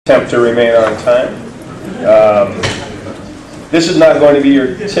Attempt to remain on time. This is not going to be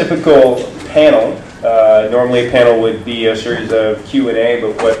your typical panel. Normally a panel would be a series of Q&A,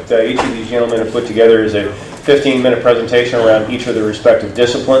 but what each of these gentlemen have put together is a 15-minute presentation around each of the respective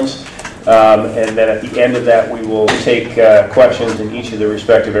disciplines. And then at the end of that, we will take questions in each of the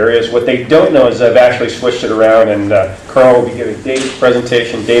respective areas. What they don't know is I've actually switched it around, and Karl will be giving David's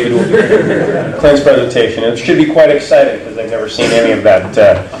presentation, David will be giving Clint's presentation. It should be quite exciting because I've never seen any of that.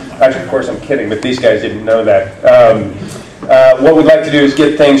 Actually, of course, I'm kidding, but these guys didn't know that. What we'd like to do is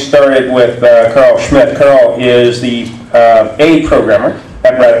get things started with Karl Schmidt. Karl is the A programmer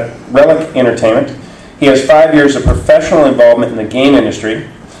at Relic Entertainment. He has 5 years of professional involvement in the game industry.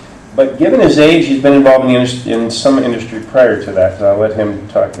 But given his age, he's been involved in some industry prior to that. So I'll let him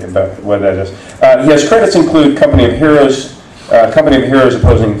talk to you about what that is. He has credits include Company of Heroes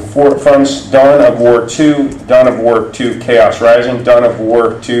Opposing Fronts, Dawn of War 2, Dawn of War 2 Chaos Rising, Dawn of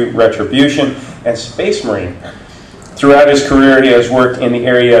War 2 Retribution, and Space Marine. Throughout his career, he has worked in the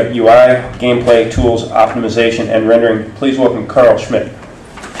area of UI, gameplay, tools, optimization, and rendering. Please welcome Karl Schmidt.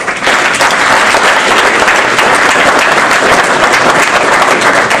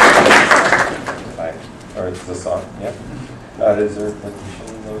 Is this on? Yeah. Is there a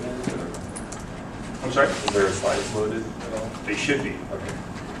presentation loaded? Or? I'm sorry? Is there a slides loaded at all? They should be. Okay.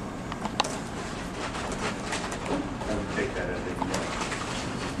 I would take that as a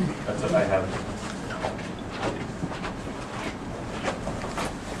That's what I have.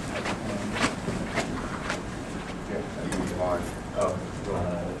 Yeah, on. Oh, go on.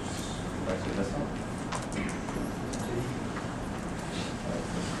 This one?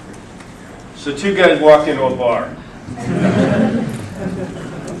 So two guys walked into a bar.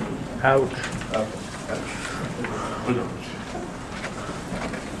 Ouch.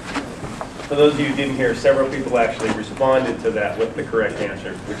 For those of you who didn't hear, several people actually responded to that with the correct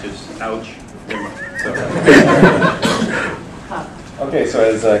answer, which is ouch. Okay, so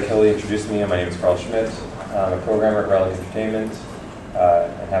as Kelly introduced me, my name is Karl Schmidt. I'm a programmer at Relic Entertainment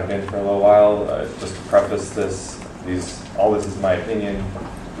and have been for a little while. Just to preface this, all this is my opinion.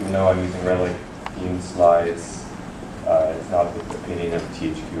 Even though I'm using Relic theme slides, it's not the opinion of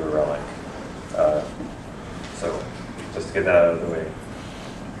THQ or Relic. So just to get that out of the way.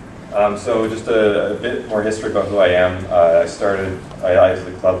 So just a bit more history about who I am. I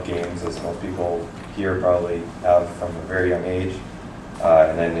obviously love games, as most people here probably have from a very young age.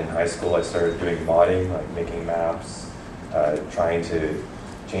 And then in high school, I started doing modding, like making maps, trying to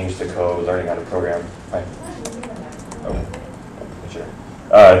change the code, learning how to program. Oh, sure.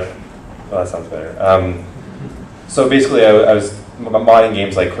 Well, that sounds better. So basically, I was modding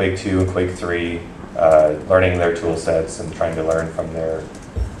games like Quake 2 and Quake 3, learning their tool sets and trying to learn from their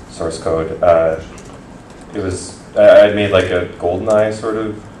source code. I made like a GoldenEye sort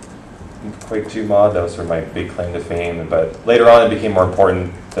of Quake 2 mod. That was sort of my big claim to fame. But later on, it became more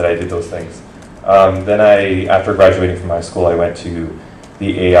important that I did those things. Then after graduating from high school, I went to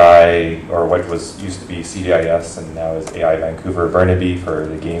the AI, or what used to be CDIS, and now is AI Vancouver Burnaby for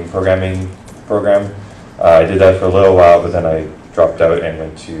the game programming program. I did that for a little while, but then I dropped out and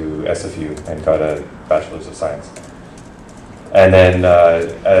went to SFU and got a Bachelor's of Science. And then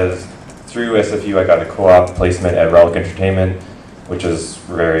through SFU, I got a co-op placement at Relic Entertainment, which is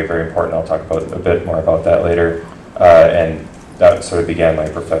very, very important. I'll talk about a bit more about that later. And that sort of began my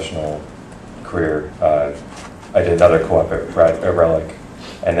professional career. I did another co-op at Relic,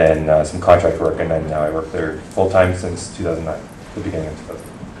 and then some contract work, and then now I work there full-time since 2009, the beginning of 2009.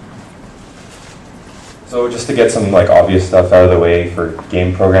 So just to get some like obvious stuff out of the way for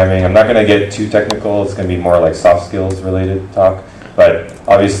game programming, I'm not going to get too technical. It's going to be more like soft skills related talk. But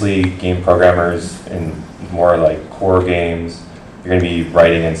obviously game programmers in more like core games, you're going to be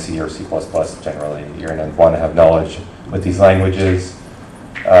writing in C or C++ generally. You're going to want to have knowledge with these languages.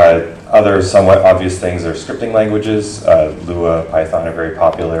 Other somewhat obvious things are scripting languages. Lua, Python are very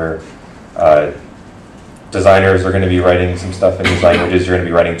popular. Designers are going to be writing some stuff in these languages. You're going to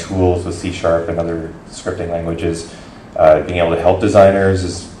be writing tools with C# and other scripting languages. Being able to help designers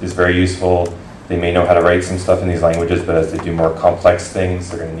is very useful. They may know how to write some stuff in these languages, but as they do more complex things,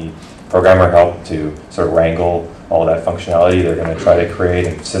 they're going to need programmer help to sort of wrangle all that functionality they're going to try to create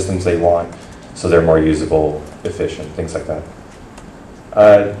and systems they want so they're more usable, efficient, things like that.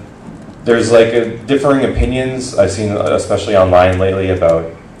 There's like differing opinions I've seen, especially online lately,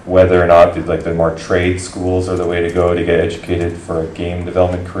 about whether or not the more trade schools are the way to go to get educated for a game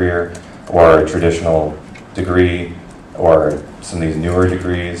development career, or a traditional degree, or some of these newer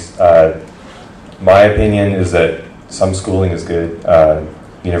degrees. My opinion is that some schooling is good.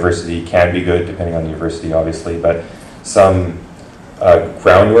 University can be good, depending on the university, obviously, but some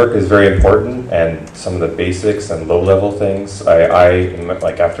groundwork is very important, and some of the basics and low-level things,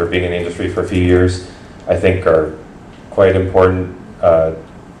 like after being in the industry for a few years, I think are quite important.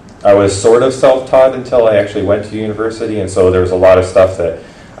 I was sort of self-taught until I actually went to university, and so there was a lot of stuff that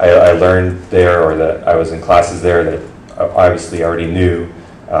I learned there, or that I was in classes there that obviously I already knew.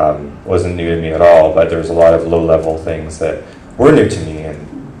 Wasn't new to me at all, but there's a lot of low-level things that were new to me, and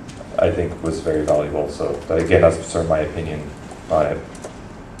I think was very valuable. So, but again, that's sort of my opinion on it.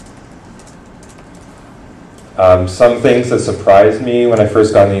 Some things that surprised me when I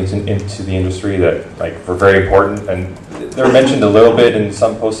first got into the industry that were very important, and they're mentioned a little bit in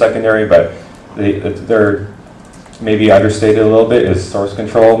some post-secondary, but they're maybe understated a little bit, is source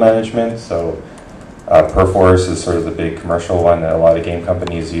control management. So Perforce is sort of the big commercial one that a lot of game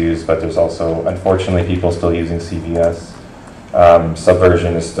companies use, but there's also, unfortunately, people still using CVS.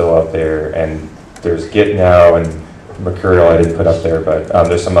 Subversion is still out there, and there's Git now, and Mercurial I didn't put up there, but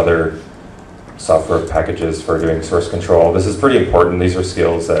there's some other software packages for doing source control. This is pretty important. These are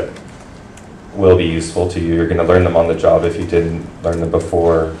skills that will be useful to you. You're going to learn them on the job if you didn't learn them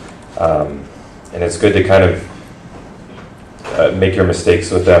before. And it's good to kind of make your mistakes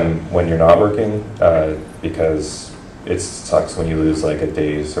with them when you're not working, because it sucks when you lose like a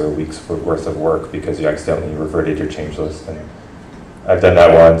day's or a week's worth of work because you accidentally reverted your change list. And I've done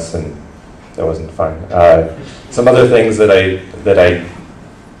that once, and that wasn't fun. Some other things that I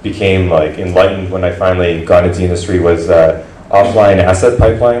became like enlightened when I finally got into the industry was offline asset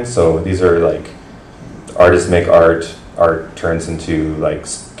pipelines. So these are like artists make art turns into like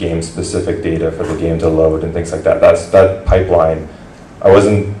game-specific data for the game to load and things like that. That pipeline. I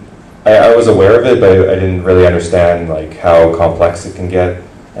was aware of it, but I didn't really understand like how complex it can get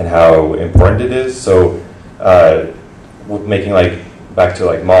and how important it is. So making like back to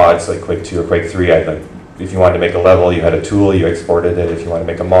like mods like Quake 2 or Quake 3, if you wanted to make a level, you had a tool, you exported it. If you wanted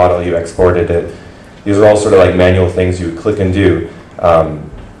to make a model, you exported it. These are all sort of like manual things you would click and do.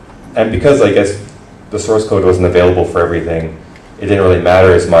 And because I guess the source code wasn't available for everything, it didn't really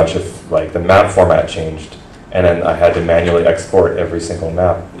matter as much if like the map format changed, and then I had to manually export every single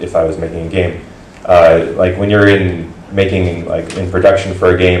map if I was making a game. Like when you're in production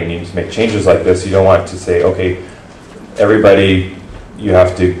for a game and you need to make changes like this, you don't want to say, okay, everybody, you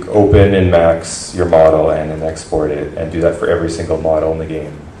have to open and max your model and then export it, and do that for every single model in the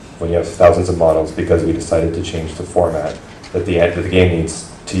game when you have thousands of models, because we decided to change the format that the game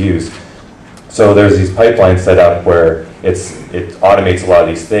needs to use. So there's these pipelines set up where it automates a lot of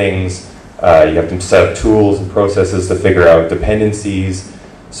these things. You have to set up tools and processes to figure out dependencies,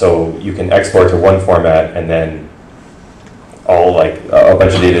 so you can export to one format and then all like a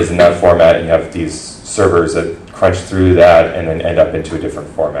bunch of data is in that format, and you have these servers that crunch through that and then end up into a different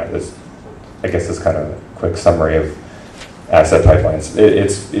format. I guess this kind of a quick summary of asset pipelines.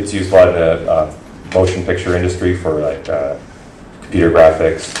 It's used a lot in the motion picture industry for like computer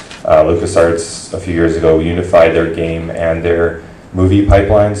graphics. LucasArts a few years ago unified their game and their movie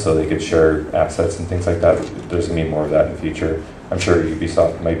pipeline so they could share assets and things like that. There's going to be more of that in the future. I'm sure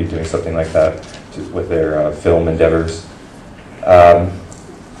Ubisoft might be doing something like that with their film endeavors. I'll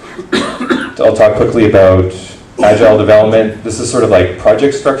talk quickly about agile development. This is sort of like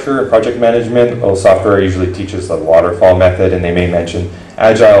project structure, project management. Software usually teaches the waterfall method, and they may mention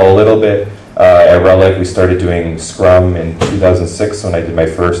agile a little bit. At Relic, we started doing Scrum in 2006 when I did my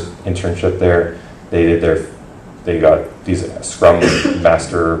first internship there. They got these Scrum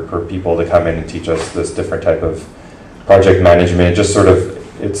master per people to come in and teach us this different type of project management. Just sort of,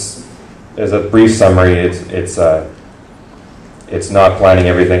 as a brief summary, it's not planning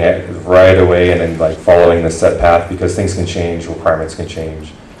everything right away and then like following the set path, because things can change, requirements can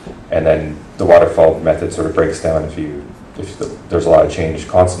change, and then the waterfall method sort of breaks down if there's a lot of change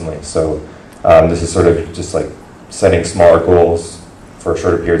constantly. So this is sort of just like setting smaller goals for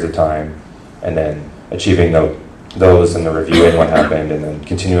shorter periods of time, and then achieving those and then reviewing what happened, and then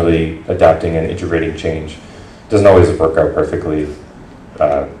continually adapting and integrating change. Doesn't always work out perfectly,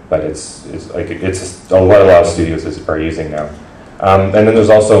 but it's what a lot of studios are using now. And then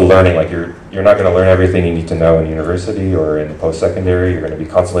there's also learning. Like you're not going to learn everything you need to know in university or in post-secondary. You're going to be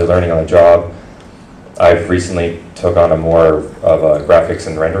constantly learning on the job. I've recently took on a more of a graphics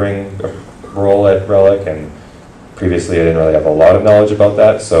and rendering role at Relic, and previously I didn't really have a lot of knowledge about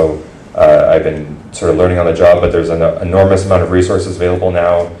that. So I've been sort of learning on the job, but there's an enormous amount of resources available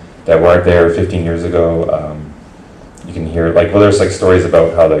now that weren't there 15 years ago. You can hear there's like stories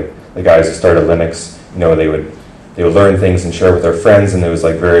about how the guys who started Linux, they would learn things and share with their friends, and it was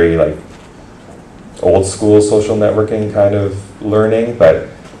like very like old school social networking kind of learning. But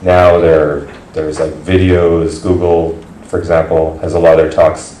now there's like videos, Google for example, has a lot of their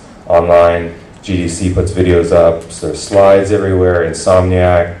talks online. GDC puts videos up, so there's slides everywhere.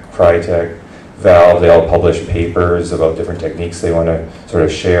 Insomniac, Crytek, Valve, they all publish papers about different techniques they want to sort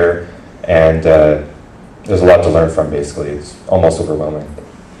of share. And there's a lot to learn from, basically. It's almost overwhelming.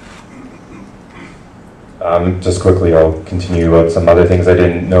 Just quickly, I'll continue about some other things I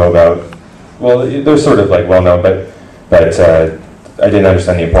didn't know about. Well, they're sort of like well-known, but I didn't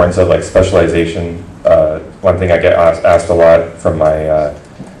understand the importance of like specialization. One thing I get asked a lot from my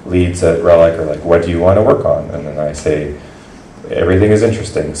leads at Relic are like, what do you want to work on? And then I say, everything is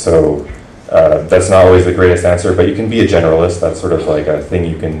interesting. So that's not always the greatest answer, but you can be a generalist. That's sort of like a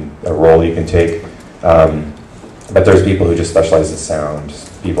thing a role you can take. But there's people who just specialize in sound,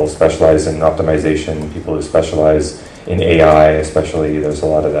 people specialize in optimization, people who specialize in AI especially, there's a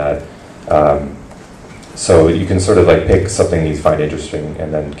lot of that. So you can sort of like pick something you find interesting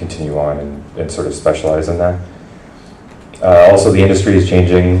and then continue on and sort of specialize in that. Also, the industry is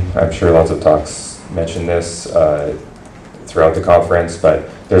changing. I'm sure lots of talks mention this throughout the conference, but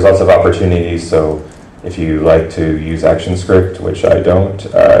there's lots of opportunities. So if you like to use ActionScript, which I don't,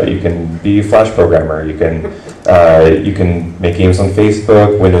 you can be a Flash programmer. You can make games on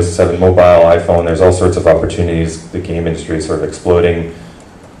Facebook, Windows 7 mobile, iPhone. There's all sorts of opportunities. The game industry is sort of exploding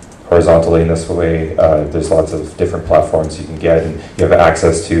horizontally in this way. There's lots of different platforms you can get and you have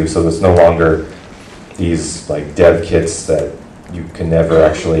access to. So there's no longer these like dev kits that you can never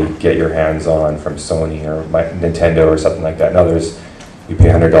actually get your hands on from Sony or Nintendo or something like that. Now you pay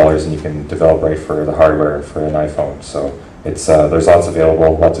 $100 and you can develop right for the hardware for an iPhone. So it's there's lots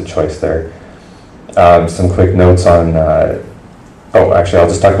available, lots of choice there. Some quick notes on. Oh, actually, I'll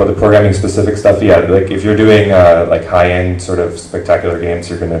just talk about the programming specific stuff. Yeah, like if you're doing like high-end sort of spectacular games,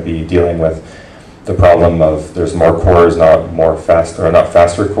 you're going to be dealing with the problem of there's more cores, not more fast or not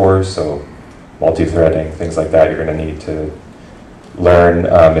faster cores. So multi-threading, things like that, you're going to need to learn.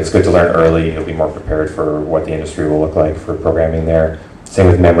 It's good to learn early. You'll be more prepared for what the industry will look like for programming there. Same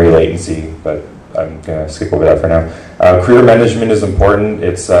with memory latency, but I'm going to skip over that for now. Career management is important.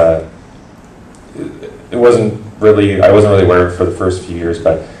 I wasn't really aware of it for the first few years,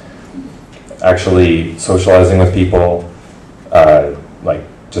 but actually socializing with people, like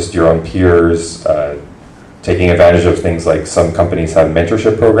just your own peers, taking advantage of things like some companies have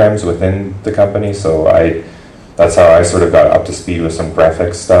mentorship programs within the company. So that's how I sort of got up to speed with some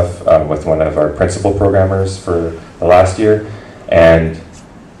graphics stuff with one of our principal programmers for the last year. And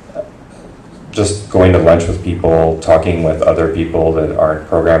just going to lunch with people, talking with other people that aren't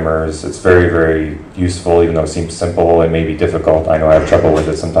programmers, it's very, very useful, even though it seems simple and maybe difficult. I know I have trouble with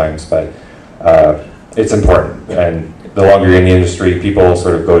it sometimes, but it's important. And the longer you're in the industry, people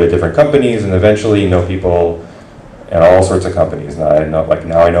sort of go to different companies and eventually you know people in all sorts of companies. Now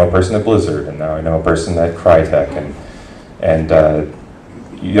I know a person at Blizzard, and now I know a person at Crytek, and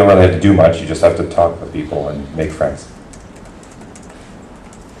you don't really have to do much, you just have to talk with people and make friends.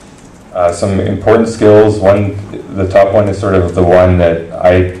 Some important skills, the top one is sort of the one that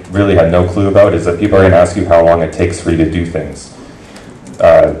I really had no clue about, is that people are going to ask you how long it takes for you to do things.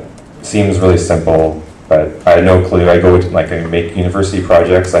 Seems really simple, but I had no clue. I make university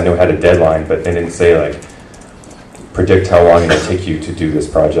projects, I know had a deadline, but they didn't say like, predict how long it'll take you to do this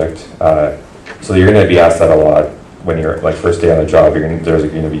project. So you're going to be asked that a lot when you're like first day on the job. There's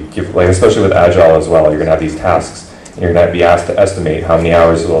going to be, like especially with Agile as well, you're going to have these tasks. And you're going to be asked to estimate how many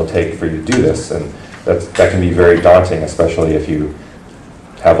hours it will take for you to do this, and that can be very daunting, especially if you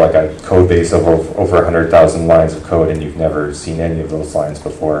have like a code base of over 100,000 lines of code and you've never seen any of those lines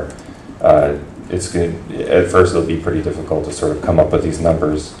before. It's good. At first, it'll be pretty difficult to sort of come up with these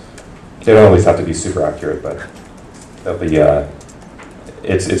numbers. They don't always have to be super accurate, but it'll be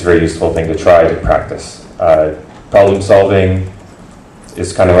it's a very useful thing to try to practice. Problem solving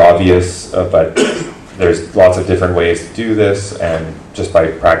is kind of obvious, but there's lots of different ways to do this, and just by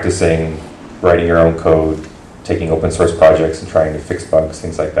practicing writing your own code, taking open source projects and trying to fix bugs,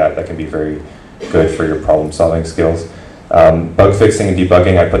 things like that, that can be very good for your problem solving skills. Bug fixing and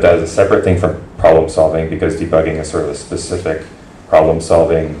debugging, I put that as a separate thing from problem solving because debugging is sort of a specific problem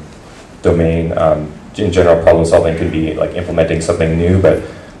solving domain. In general, problem solving can be like implementing something new, but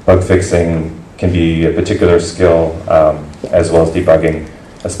bug fixing can be a particular skill as well as debugging.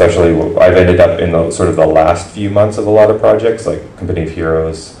 Especially, I've ended up in the last few months of a lot of projects, like Company of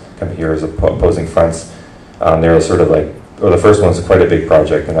Heroes Opposing Fronts. They're sort of like, the first one's quite a big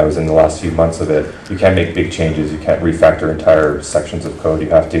project, and I was in the last few months of it. You can't make big changes, you can't refactor entire sections of code. You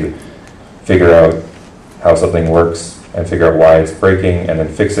have to figure out how something works and figure out why it's breaking, and then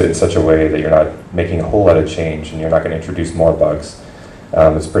fix it in such a way that you're not making a whole lot of change and you're not going to introduce more bugs.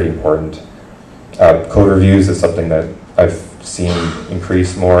 It's pretty important. Code reviews is something that I've seen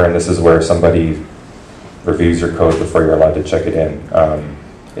increase more, and this is where somebody reviews your code before you're allowed to check it in.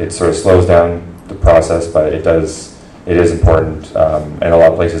 It sort of slows down the process, but it is important, and a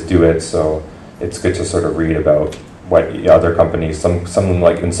lot of places do it, so it's good to sort of read about what other companies, some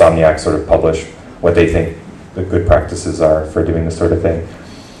like Insomniac sort of publish what they think the good practices are for doing this sort of thing.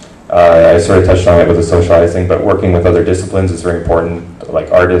 I sort of touched on it with the socializing, but working with other disciplines is very important.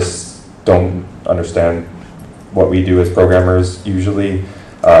 Like artists don't understand what we do as programmers usually,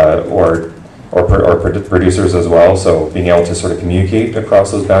 or producers as well, so being able to sort of communicate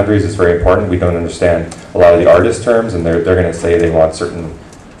across those boundaries is very important. We don't understand a lot of the artist terms, and they're going to say they want certain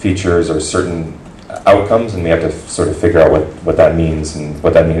features or certain outcomes, and we have to sort of figure out what that means and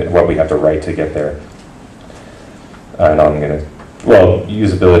what we have to write to get there. And I'm going to, well,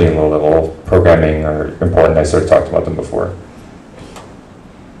 usability and low-level programming are important. I sort of talked about them before.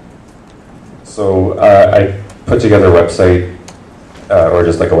 So I put together a website, or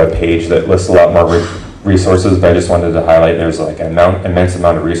just like a web page that lists a lot more resources, but I just wanted to highlight there's like an immense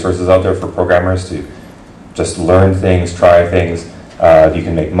amount of resources out there for programmers to just learn things, try things. You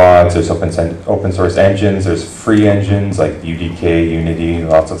can make mods, there's open source engines, there's free engines like UDK, Unity,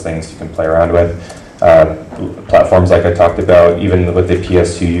 lots of things you can play around with. Platforms like I talked about, even with the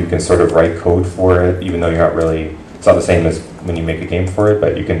PS2 you can sort of write code for it, even though you're not really, it's not the same as when you make a game for it,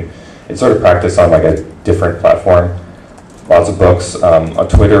 but you can, it's sort of practice on like a different platform. Lots of books. On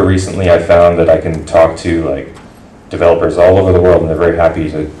Twitter recently I found that I can talk to like developers all over the world, and they're very happy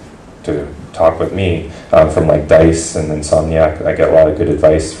to talk with me, from like DICE and Insomniac. I get a lot of good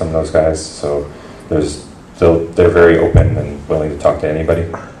advice from those guys, so they're very open and willing to talk to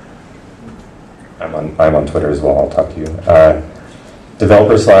anybody. I'm on Twitter as well, I'll talk to you.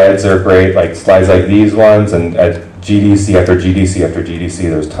 Developer slides are great, like slides like these ones, and at GDC after GDC after GDC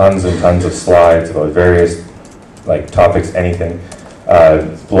there's tons and tons of slides about various like topics, anything.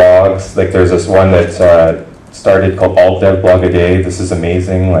 Blogs, like there's this one that started called Alt Dev Blog a Day. This is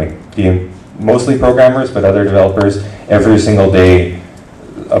amazing, like mostly programmers, but other developers. Every single day,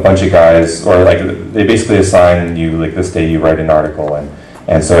 a bunch of guys, or like they basically assign you, like this day you write an article,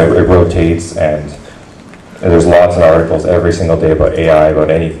 and so it rotates, and there's lots of articles every single day about AI, about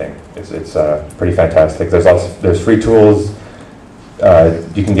anything. It's pretty fantastic. There's free tools.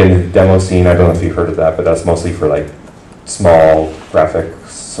 You can get into the demo scene. I don't know if you've heard of that, but that's mostly for like small graphic,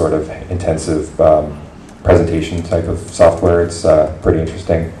 sort of intensive presentation type of software. It's pretty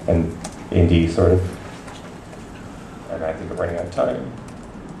interesting and indie sort of. And I think I'm running out of time.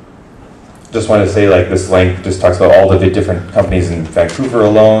 Just want to say, like, this link just talks about all of the different companies in Vancouver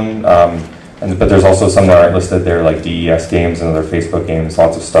alone, but there's also some that aren't listed there, like DES games and other Facebook games.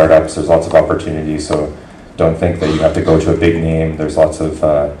 Lots of startups. There's lots of opportunities. So don't think that you have to go to a big name. There's lots of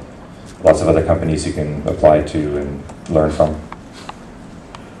other companies you can apply to and learn from.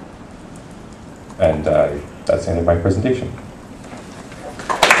 And that's the end of my presentation.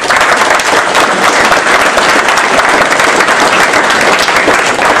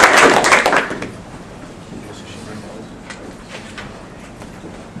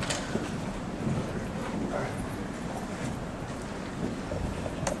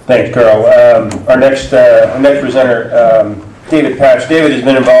 Thanks, Karl. Our next presenter, David Patch. David has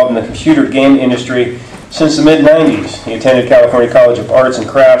been involved in the computer game industry since the mid-90s. He attended California College of Arts and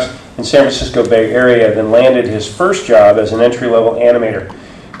Crafts in San Francisco Bay Area, then landed his first job as an entry-level animator.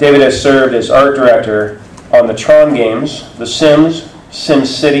 David has served as art director on the Tron games, The Sims,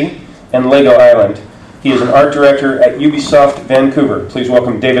 SimCity, and Lego Island. He is an art director at Ubisoft Vancouver. Please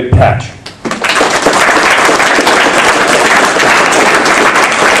welcome David Patch.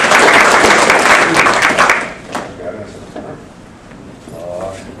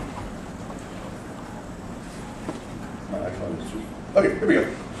 Okay, here we go.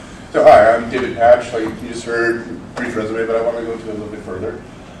 So hi, I'm David Patch. Like you just heard, brief resume, but I want to go into it a little bit further.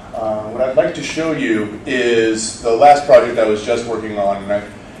 What I'd like to show you is the last project I was just working on. And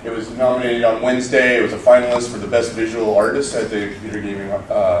it was nominated on Wednesday. It was a finalist for the Best Visual Artist at the Computer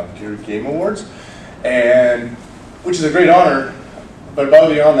Game Awards, and which is a great honor. But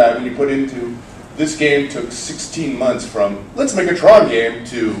above beyond that, when you put into this game, took 16 months from let's make a Tron game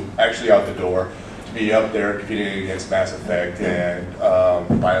to actually out the door. Be up there competing against Mass Effect and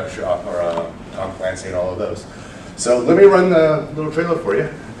Bioshock or Tom Clancy and all of those. So let me run the little trailer for you,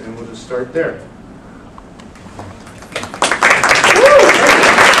 and we'll just start there.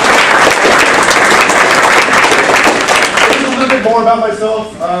 A little bit more about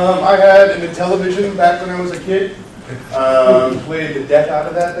myself. I had an Intellivision back when I was a kid. Played the death out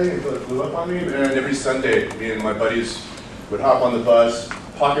of that thing until it blew up on me, and every Sunday, me and my buddies would hop on the bus,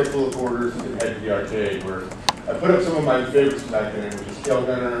 pocket full of quarters, and head to the arcade where I put up some of my favorites back then, which is Tail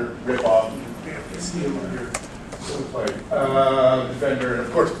Gunner, Rip Off. Man, I can see him up here. So funny. Defender, and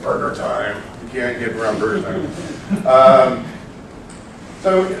of course, Burger Time. You can't get around Burger Time.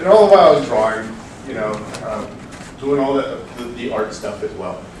 So, and all the while I was drawing, you know, doing all the art stuff as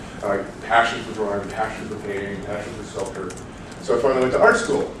well. Passion for drawing, passion for painting, passion for sculpture. So I finally went to art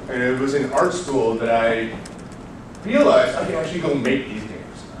school, and it was in art school that I realized I can actually go make these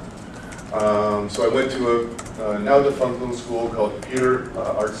games. So I went to a now defunct little school called Computer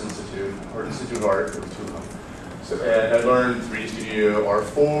Arts Institute, or Institute of Art, there were two of them. So, and I learned 3D Studio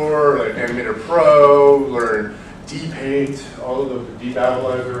R4, like Animator Pro, learned D-Paint, all of the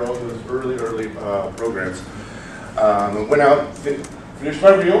D-Babblizer, all of those early programs. Went out, finished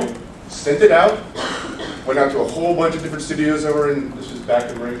my reel, sent it out, went out to a whole bunch of different studios over in, this was back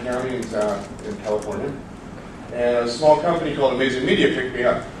in Marin County in California. And a small company called Amazing Media picked me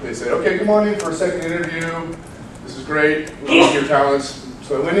up. They said, okay, come on in for a second interview. This is great, we love your talents.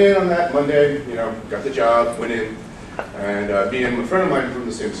 So I went in on that Monday, you know, got the job, went in. And me and a friend of mine from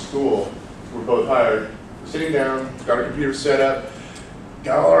the same school, were both hired. Sitting down, got our computer set up,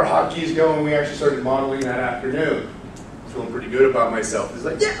 got all our hotkeys going. We actually started modeling that afternoon. Feeling pretty good about myself. It's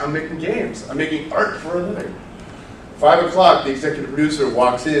like, yeah, I'm making games. I'm making art for a living. 5 o'clock, the executive producer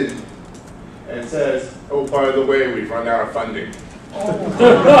walks in and says, oh, by the way, we've run out of funding.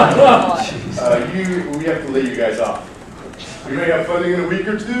 We have to lay you guys off. We may have funding in a week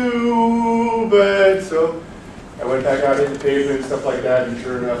or two, but so I went back out into pavement and stuff like that, and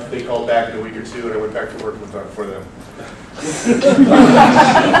sure enough, they called back in a week or two, and I went back to work for them.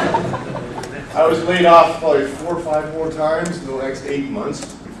 I was laid off probably 4 or 5 more times in the next 8 months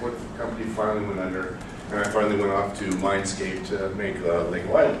before the company finally went under, and I finally went off to Mindscape to make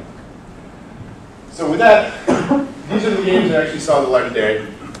Lego Island. So with that, these are the games that actually saw the light of day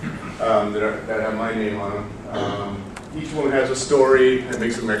that have my name on them. Each one has a story that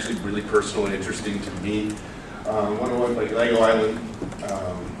makes them actually really personal and interesting to me. One of them, like Lego Island,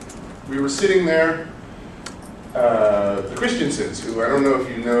 we were sitting there, the Christiansens, who I don't know if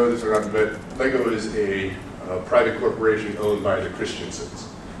you know this or not, but Lego is a private corporation owned by the Christiansens.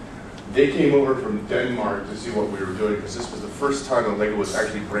 They came over from Denmark to see what we were doing because this was the first time that Lego was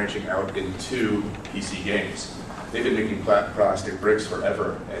actually branching out into PC games. They've been making plastic bricks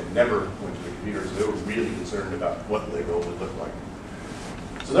forever and never went to the computers. So they were really concerned about what Lego would look like.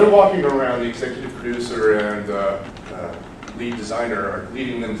 So they're walking around, the executive producer and lead designer are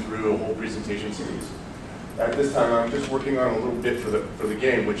leading them through a whole presentation series. At this time, I'm just working on a little bit for the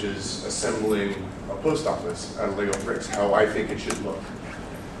game, which is assembling a post office out of Lego bricks, how I think it should look.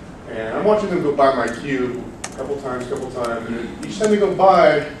 And I'm watching them go by my cube a couple times, and each time they go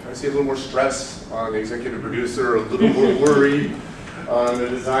by, I see a little more stress on the executive producer, a little more worry on the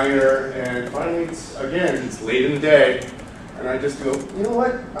designer, and finally, it's late in the day, and I just go, you know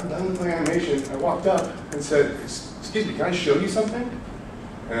what, I'm done with my animation. I walked up and said, excuse me, can I show you something?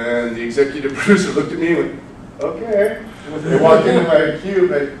 And the executive producer looked at me and went, okay. They walked into my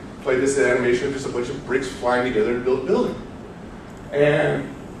cube, I played this animation of just a bunch of bricks flying together to build a building. And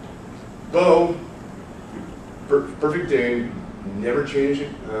Bo, perfect Dane, never changed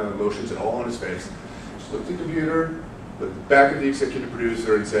motions at all on his face. Just looked at the computer, looked back at the executive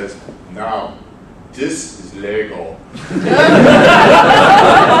producer and says, now, this is Lego. So we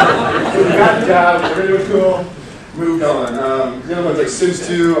got the job, everything was cool, moved on. The other one's like Sims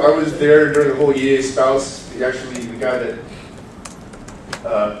 2, I was there during the whole EA spouse. Actually, the guy that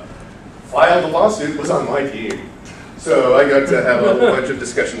filed the lawsuit was on my team. So I got to have a bunch of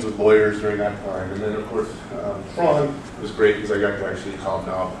discussions with lawyers during that time. And then, of course, Tron was great because I got to actually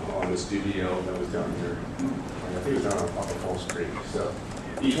hobnob on the studio that was down here. And I think it was down off of Falls Creek. So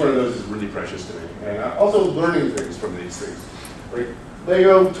each one of those is really precious to me. And also learning things from these things. Like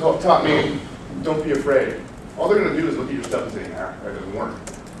Lego taught me, don't be afraid. All they're going to do is look at your stuff and say, nah, that doesn't work.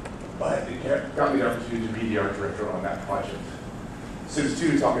 But it got me the opportunity to be the art director on that project. Sims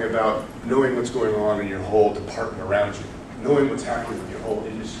 2 taught me about knowing what's going on in your whole department around you, knowing what's happening with your whole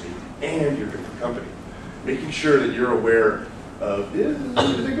industry and your different company, making sure that you're aware of, is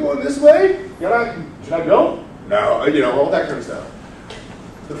it going this way? Should I go? No, you know, all that kind of stuff.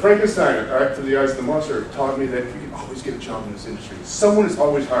 The Frankenstein, for the Eyes of the Monster, taught me that you can always get a job in this industry. Someone is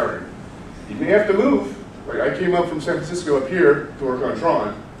always hiring. You may have to move. Like I came up from San Francisco up here to work on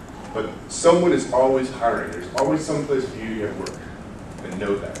Tron, but someone is always hiring. There's always some place for you to get work. And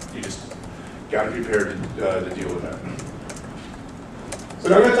know that. You just got to be prepared to deal with that. So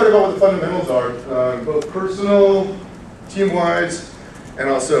now I'm going to talk about what the fundamentals are, both personal, team-wise, and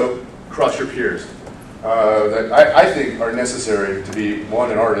also across your peers, that I think are necessary to be,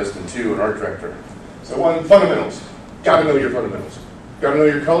 1, an artist, and 2, an art director. So one, fundamentals. Gotta know your fundamentals. Gotta know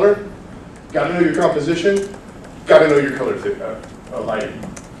your color, gotta know your composition, gotta know your color lighting.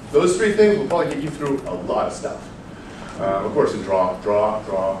 Those three things will probably get you through a lot of stuff. Of course, in draw,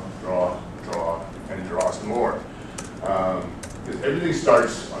 and draw some more. Because everything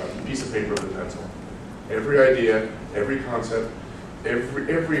starts on a piece of paper with a pencil. Every idea, every concept,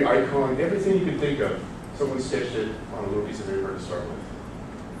 every icon, everything you can think of, someone sketched it on a little piece of paper to start with.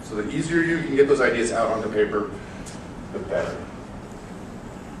 So the easier you can get those ideas out onto paper, the better.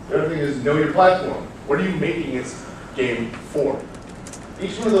 The other thing is know your platform. What are you making this game for?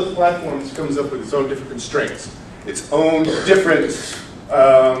 Each one of those platforms comes up with its own different constraints, its own different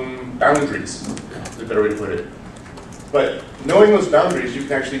boundaries, is a better way to put it. But knowing those boundaries, you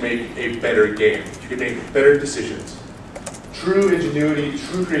can actually make a better game. You can make better decisions. True ingenuity,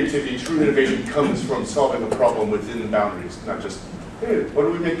 true creativity, true innovation comes from solving a problem within the boundaries, not just, hey, what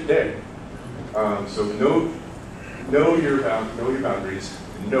do we make today? So know your boundaries,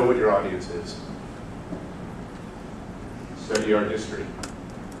 and know what your audience is. Study art history.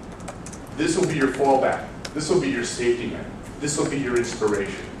 This will be your fallback. This will be your safety net. This will be your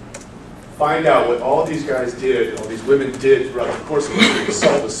inspiration. Find out what all these guys did, all these women did throughout the course of history to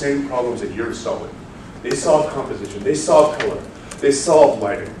solve the same problems that you're solving. They solved composition, they solved color, they solved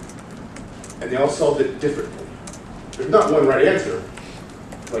lighting, and they all solved it differently. There's not one right answer,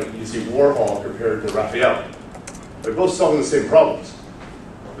 like you see Warhol compared to Raphael. They're both solving the same problems,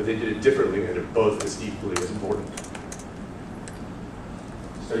 but they did it differently, and they're both as equally as important.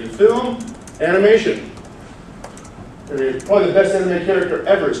 Study film, animation. I mean, probably the best anime character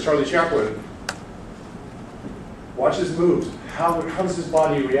ever is Charlie Chaplin. Watch his moves. How does his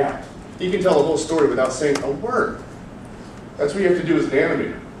body react? He can tell a whole story without saying a word. That's what you have to do as an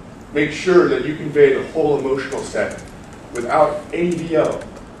animator. Make sure that you convey the whole emotional set without any VO.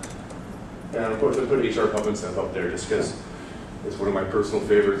 And of course, I put HR Puppet stuff up there just because it's one of my personal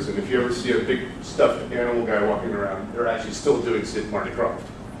favorites. And if you ever see a big stuffed animal guy walking around, they're actually still doing Sid Marty Krofft.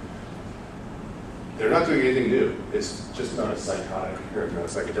 They're not doing anything new. It's just not a psychotic or not a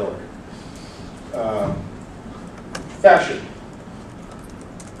psychedelic. Fashion.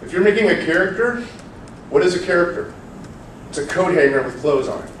 If you're making a character, what is a character? It's a coat hanger with clothes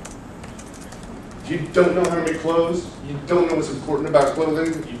on it. If you don't know how to make clothes, you don't know what's important about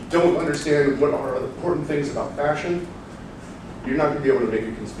clothing, you don't understand what are important things about fashion, you're not going to be able to make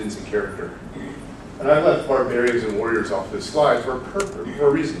a convincing character. And I left barbarians and warriors off this slide for a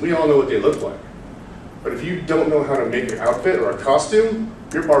reason. We all know what they look like. But if you don't know how to make an outfit or a costume,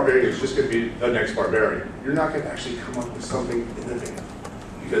 your barbarian is just going to be the next barbarian. You're not going to actually come up with something innovative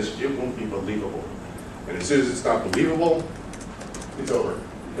because it won't be believable. And as soon as it's not believable, it's over.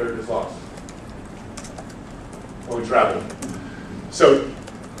 The character's lost. Well, we travel. So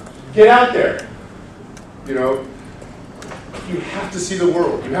get out there. You know, you have to see the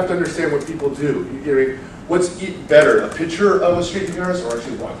world. You have to understand what people do. What's better, a picture of a street in Paris or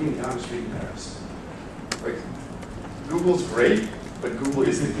actually walking down the street in Paris? Like, Google's great, but Google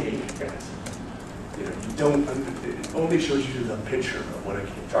isn't the game, guys. You know, it only shows you the picture of what a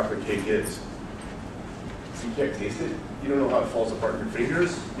chocolate cake is. You can't taste it. You don't know how it falls apart in your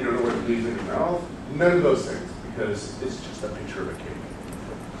fingers. You don't know what it leaves in your mouth. None of those things, because it's just a picture of a cake.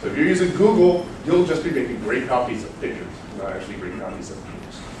 So if you're using Google, you'll just be making great copies of pictures, not actually great copies of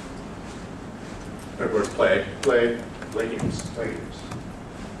games. And of course, play games.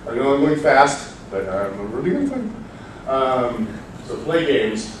 I know I'm going fast, but I'm really going fun. So play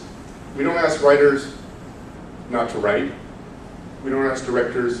games. We don't ask writers not to write. We don't ask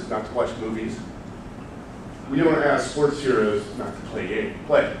directors not to watch movies. We don't ask sports heroes not to play games.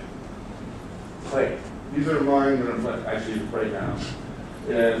 Play. These are mine that I'm playing actually right now.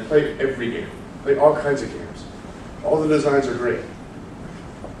 And play every game. Play all kinds of games. All the designs are great.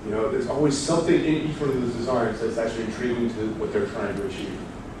 You know, there's always something in each one of those designs that's actually intriguing to what they're trying to achieve.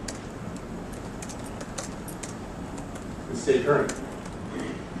 And stay current.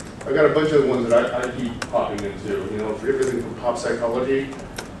 I've got a bunch of the ones that I keep popping into. You know, for everything from pop psychology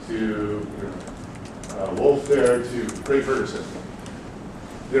to Wolf there to Craig Ferguson.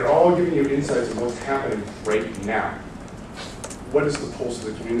 They're all giving you insights of what's happening right now. What is the pulse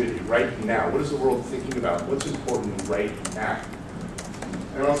of the community right now? What is the world thinking about? What's important right now?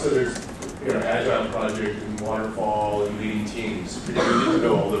 And also there's Agile Project and Waterfall and leading teams. You need to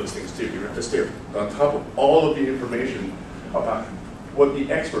know all those things too. You have to stay on top of all of the information about what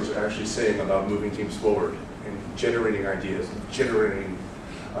the experts are actually saying about moving teams forward and generating ideas, and generating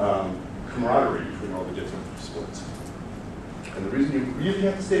camaraderie between all the different sports. And the reason you really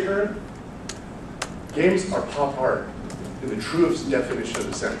have to stay current, games are pop art in the truest definition of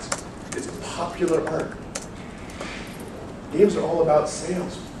the sense. It's popular art. Games are all about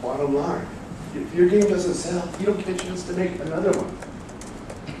sales, bottom line. If your game doesn't sell, you don't get a chance to make another one.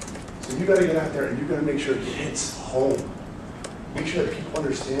 So you got to get out there and you got to make sure it hits home. Make sure that people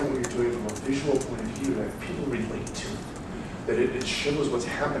understand what you're doing from a visual point of view, that people relate to it. That it shows what's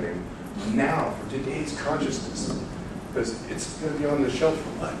happening now for today's consciousness. Because it's going to be on the shelf for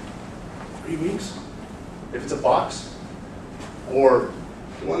what? 3 weeks? If it's a box? Or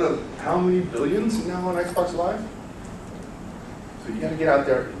one of how many billions now on Xbox Live? So you got to get out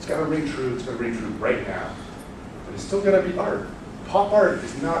there. It's got to ring true. It's got to ring true right now. But it's still got to be art. Pop art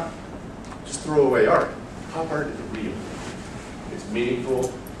is not just throwaway art. Pop art is real. It's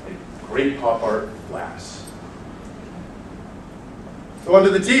meaningful, and great pop art lasts. So on to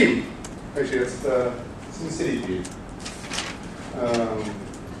the team. Actually, that's the Sin City team.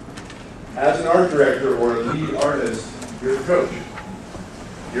 As an art director or a lead artist, you're the coach.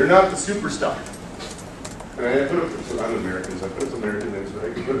 You're not the superstar. And I put up some, I'm American, so I put up some American names, but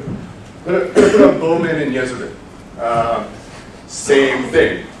I can put up Bowman and Yeserman. Same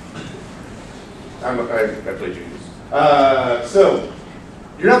thing. I play juniors. So,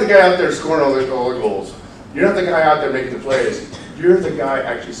 you're not the guy out there scoring all the goals. You're not the guy out there making the plays. You're the guy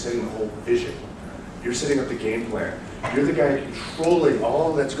actually setting the whole vision. You're setting up the game plan. You're the guy controlling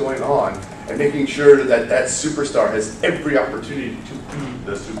all that's going on and making sure that that superstar has every opportunity to be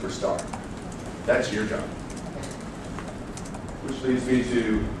the superstar. That's your job. Which leads me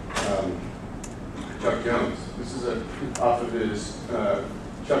to Chuck Jones. This is off of his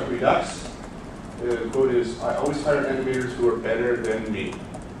Chuck Redux. The quote is, "I always hire animators who are better than me."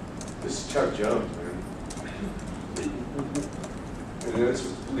 This is Chuck Jones, man. And this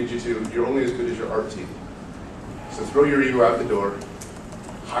leads you to, you're only as good as your art team. So throw your ego out the door,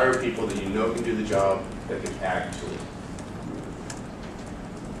 hire people that you know can do the job, that can add to it.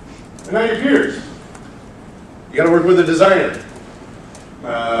 And now your peers. You got to work with a designer.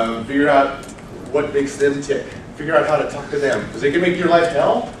 Figure out what makes them tick. Figure out how to talk to them. Because they can make your life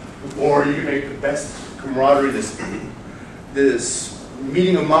hell, or you can make the best camaraderie, this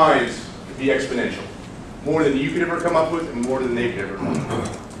meeting of minds to be exponential. More than you could ever come up with, and more than they could ever come up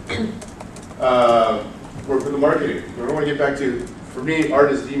with. Work with the marketing. I want to get back to, for me,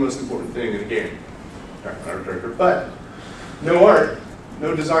 art is the most important thing in a game. I'm an art director, but no art,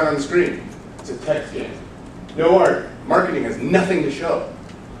 no design on the screen. It's a text game. No art, marketing has nothing to show.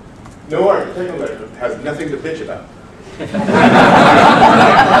 No art, the technical director has nothing to bitch about.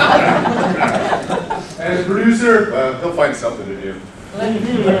 And the producer, he'll find something to do.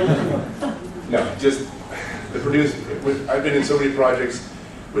 No, just the producer. I've been in so many projects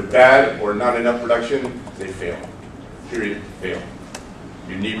with bad or not enough production, they fail. Period, fail.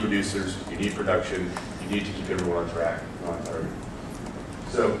 You need producers, you need production, you need to keep everyone on track, on target.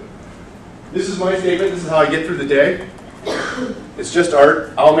 So, this is my statement, this is how I get through the day. It's just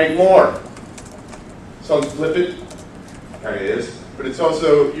art, I'll make more. Sounds flippant, kind of is, but it's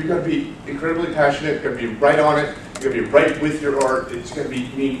also, you've got to be incredibly passionate, you've got to be right on it, you've got to be right with your art, it's got to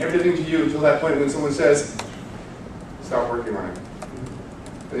mean everything to you until that point when someone says, stop working on it.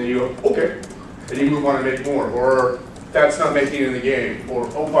 And then you go, okay, and you move on and make more, or that's not making it in the game, or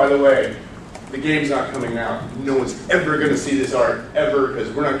oh, by the way, the game's not coming out. No one's ever going to see this art, ever, because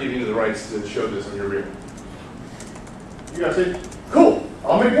we're not giving you the rights to show this on your reel. You gotta say, cool,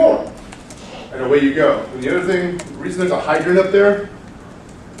 I'll make more. And away you go. And the other thing, the reason there's a hydrant up there,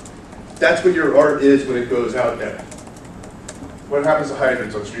 that's what your art is when it goes out there. What happens to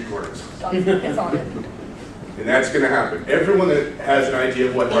hydrants on street corners? It's on it. And that's going to happen. Everyone that has an idea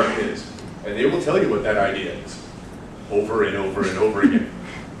of what art is, and they will tell you what that idea is, over and over and over again.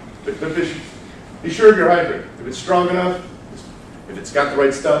 But be sure of your hydrant. If it's strong enough, if it's got the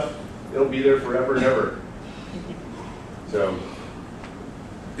right stuff, it'll be there forever and ever. So,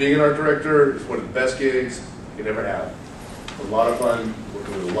 being an art director is one of the best gigs you can ever have. It's a lot of fun,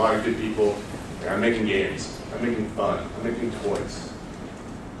 working with a lot of good people, and I'm making games. I'm making fun. I'm making toys.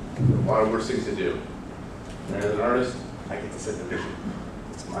 There are a lot of worse things to do. And as an artist, I get to set the vision.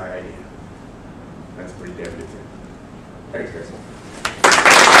 It's my idea. That's a pretty damn good thing. Thanks, guys.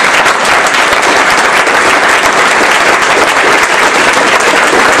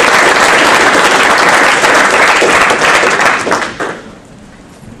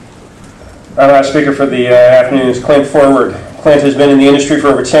 Our last speaker for the afternoon is Clint Forward. Clint has been in the industry for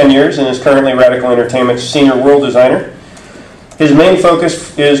over 10 years and is currently Radical Entertainment's senior world designer. His main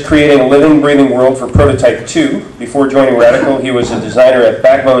focus is creating a living, breathing world for Prototype 2. Before joining Radical, he was a designer at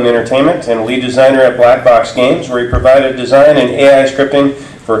Backbone Entertainment and a lead designer at Black Box Games, where he provided design and AI scripting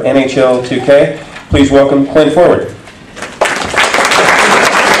for NHL 2K. Please welcome Clint Forward.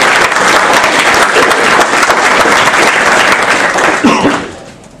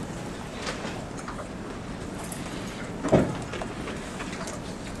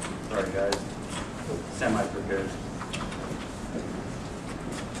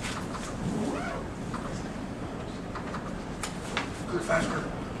 faster.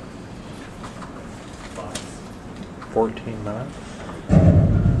 14 minutes.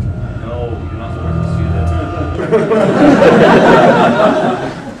 No, you're not supposed to see that.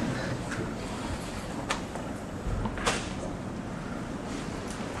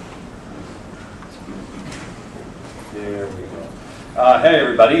 There we go. Hey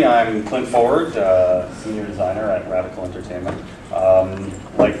everybody, I'm Clint Forward, Senior Designer at Radical Entertainment.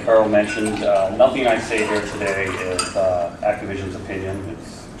 Like Karl mentioned, nothing I say here today is Activision's opinion.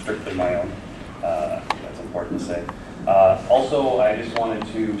 It's strictly my own. That's important to say. Also, I just wanted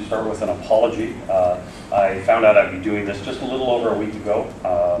to start with an apology. I found out I'd be doing this just a little over a week ago.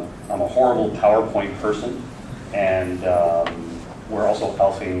 I'm a horrible PowerPoint person, and we're also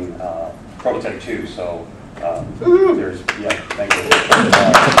alphing Prototype 2, so there's, yeah, thank you.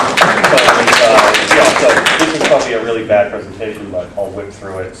 So this is probably a really bad presentation, but I'll whip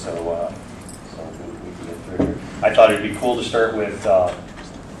through it so we can get through here. I thought it'd be cool to start with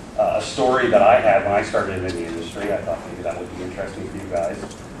a story that I had when I started in the industry. I thought maybe that would be interesting for you guys.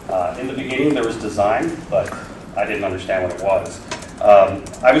 In the beginning there was design, but I didn't understand what it was.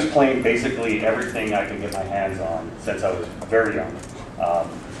 I was playing basically everything I could get my hands on since I was very young. I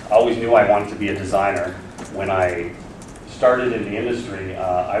always knew I wanted to be a designer. When I started in the industry,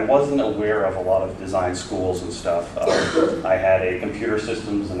 I wasn't aware of a lot of design schools and stuff. I had a computer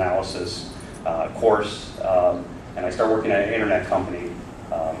systems analysis course, and I started working at an internet company.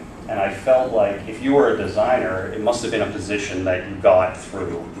 And I felt like if you were a designer, it must have been a position that you got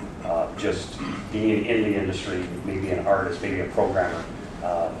through just being in the industry, maybe an artist, maybe a programmer.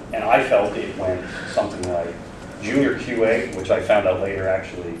 And I felt it went something like junior QA, which I found out later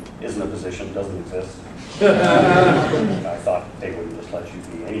actually isn't a position, doesn't exist. I thought they wouldn't just let you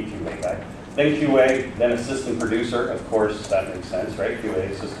be any QA guy. Then QA, then assistant producer, of course that makes sense, right? QA,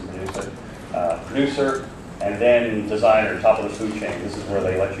 assistant producer, producer, and then designer, top of the food chain. This is where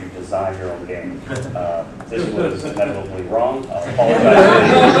they let you design your own game. This was inevitably wrong. I'll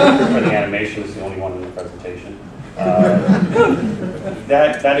apologize for the animation, it's the only one in the presentation.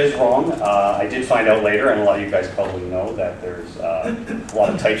 That is wrong. I did find out later, and a lot of you guys probably know, that there's a lot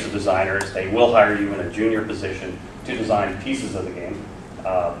of types of designers. They will hire you in a junior position to design pieces of the game.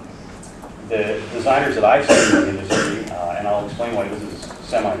 The designers that I've seen in the industry, and I'll explain why this is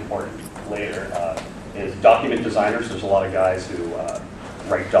semi-important later, is document designers. There's a lot of guys who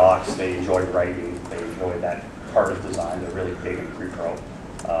write docs. They enjoy writing. They enjoy that part of design. They're really big in pre-pro.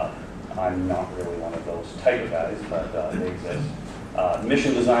 I'm not really one of those type of guys, but they exist.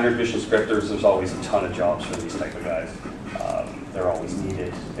 Mission designers, mission scripters, there's always a ton of jobs for these type of guys. They're always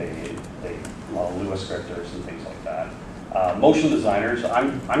needed. They well, Lua scripters and things like that. Motion designers,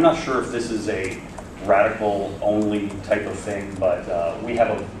 I'm not sure if this is a Radical only type of thing, but we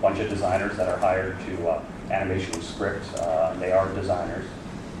have a bunch of designers that are hired to animation script. They are designers.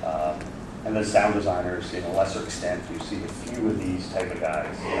 And then sound designers, in a lesser extent, you see a few of these type of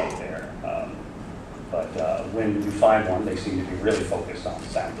guys out there. But when you find one, they seem to be really focused on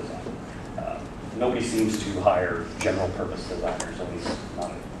sound design. Nobody seems to hire general purpose designers, at least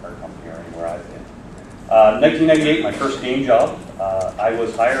not at our company or anywhere I've been. 1998, my first game job. I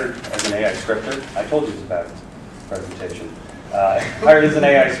was hired as an AI scripter. I told you it was a bad presentation. Hired as an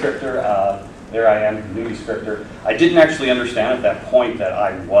AI scripter. There I am, newbie scripter. I didn't actually understand at that point that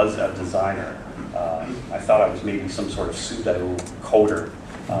I was a designer. I thought I was maybe some sort of pseudo coder.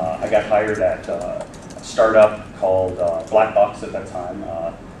 I got hired at a startup called Black Box at that time.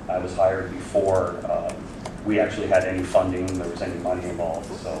 I was hired before we actually had any funding, there was any money involved.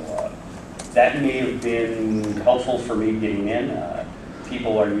 So that may have been helpful for me getting in.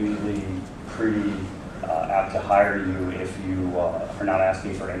 People are usually pretty apt to hire you if you are not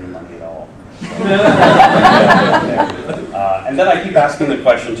asking for any money at all. And then I keep asking the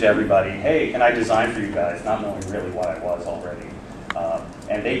question to everybody, hey, can I design for you guys? Not knowing really what I was already.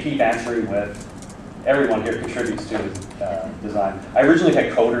 And they keep answering with, everyone here contributes to design. I originally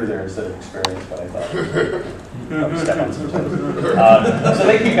had coder there instead of experience, but I thought I would step on some toes. So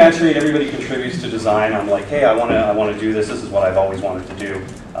they keep answering, everybody contributes to design. I'm like, hey, I want to do this. This is what I've always wanted to do.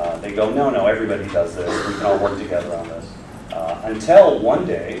 They go, no, everybody does this. We can all work together on this. Until one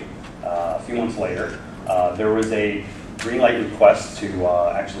day, a few months later, there was a green light request to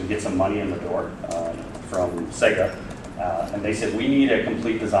actually get some money in the door from Sega. And they said, we need a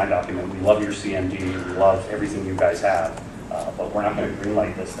complete design document. We love your CMD. We love everything you guys have. But we're not going to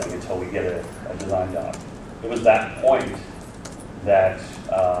greenlight this thing until we get a design doc. It was that point that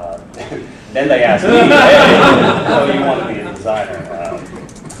then they asked me, hey, so you want to be a designer?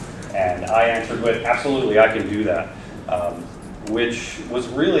 And I answered with, absolutely, I can do that. Which was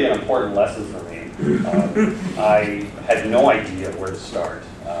really an important lesson for me. I had no idea where to start.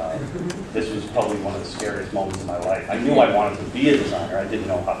 This was probably one of the scariest moments of my life. I knew I wanted to be a designer. I didn't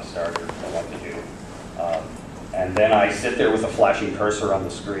know how to start or what to do. And then I sit there with a flashing cursor on the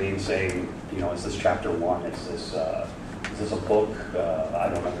screen saying, you know, is this chapter 1? Is this a book? I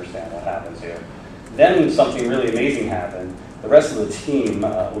don't understand what happens here. Then something really amazing happened. The rest of the team,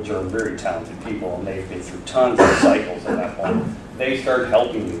 which are very talented people, and they've been through tons of cycles at that point, they started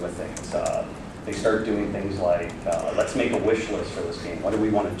helping me with things. They started doing things like, let's make a wish list for this game. What do we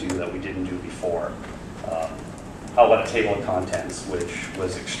want to do that we didn't do before? How about a table of contents, which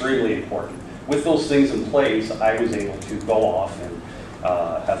was extremely important. With those things in place, I was able to go off and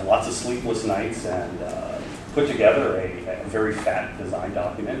have lots of sleepless nights and put together a very fat design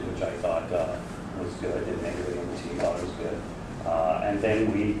document, which I thought was good, and everybody on the team thought it was good. And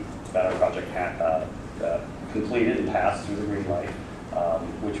then we got our project completed and passed through the green light,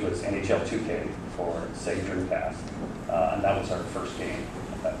 which was NHL 2K for Sega Dreamcast. And that was our first game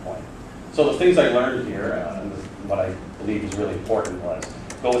at that point. So the things I learned here, and what I believe is really important, was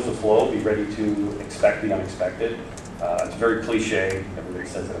go with the flow, be ready to expect the unexpected. It's very cliche, everybody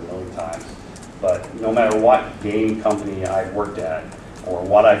says it a million times, but no matter what game company I've worked at or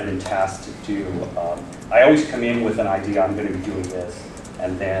what I've been tasked to do, I always come in with an idea, I'm going to be doing this,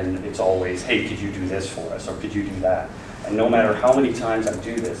 and then it's always, hey, could you do this for us, or could you do that? And no matter how many times I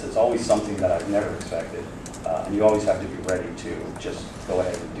do this, it's always something that I've never expected. And you always have to be ready to just go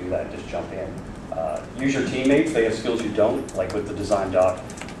ahead and do that, just jump in. Use your teammates, they have skills you don't, like with the design doc.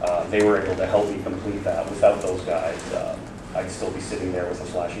 They were able to help me complete that. Without those guys, I'd still be sitting there with a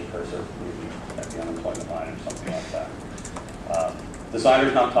flashing cursor, maybe at the unemployment line or something like that.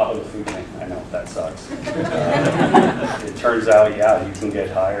 Designer's not top of the food chain. I know, that sucks. It turns out, yeah, you can get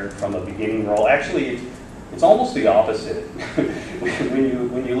hired from a beginning role. Actually, it's almost the opposite.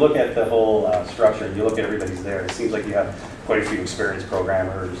 when you look at the whole structure and you look at everybody's there, it seems like you have quite a few experienced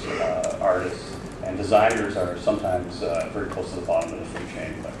programmers, artists, and designers are sometimes very close to the bottom of the food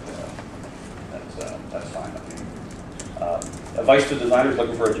chain, but that's fine. Advice to designers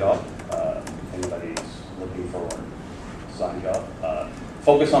looking for a job. Anybody's looking for a design job.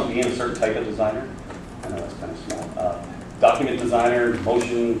 Focus on being a certain type of designer. I know that's kind of small. Document designer,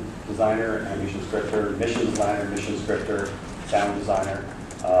 motion designer, animation scripter, mission designer, mission scripter, sound designer.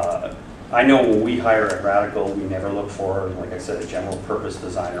 I know when we hire at Radical, we never look for, like I said, a general purpose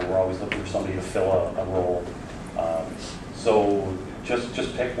designer. We're always looking for somebody to fill a role. So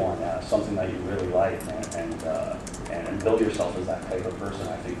just pick one, something that you really like, and build yourself as that type of person.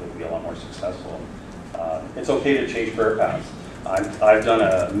 I think you'll be a lot more successful. It's okay to change career paths. I've done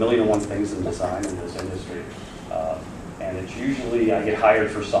a million and one things in design in this industry. And it's usually I get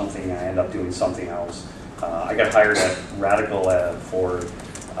hired for something, I end up doing something else. I got hired at Radical for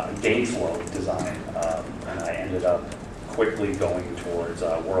game flow design, and I ended up quickly going towards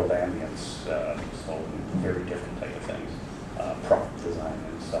world ambience, so very different type of things, prop design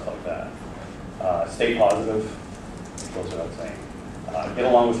and stuff like that. Stay positive, goes without saying. Get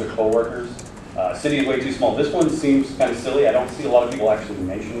along with your coworkers. City is way too small. This one seems kind of silly. I don't see a lot of people actually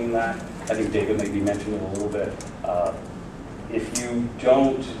mentioning that. I think David maybe mentioned it a little bit. If you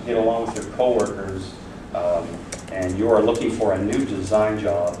don't get along with your coworkers and you are looking for a new design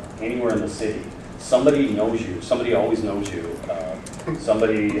job anywhere in the city, somebody knows you. Somebody always knows you.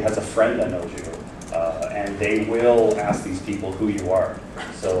 Somebody has a friend that knows you. And they will ask these people who you are.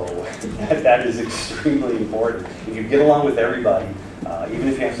 So that is extremely important. If you get along with everybody, even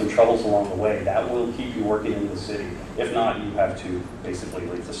if you have some troubles along the way, that will keep you working in the city. If not, you have to basically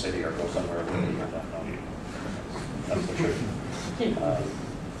leave the city or go somewhere where people don't know you. That's the truth.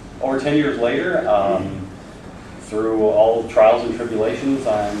 Over 10 years later, through all trials and tribulations,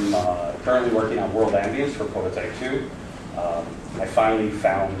 I'm currently working on World Ambience for Prototype 2. I finally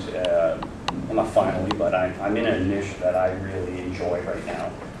found, well, not finally, but I'm in a niche that I really enjoy right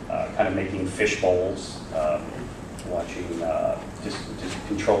now. Kind of making fish bowls, watching, just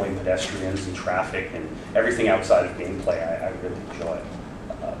controlling pedestrians and traffic and everything outside of gameplay. I really enjoy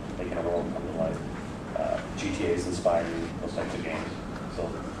making a world come to life. GTA is inspiring, those types of games. So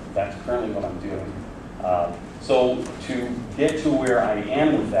that's currently what I'm doing. So to get to where I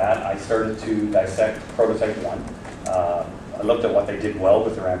am with that, I started to dissect Prototype 1. I looked at what they did well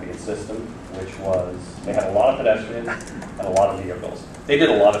with their ambient system, which was they had a lot of pedestrians and a lot of vehicles. They did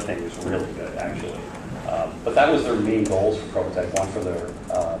a lot of things really good, actually. But that was their main goals for Prototype 1 for their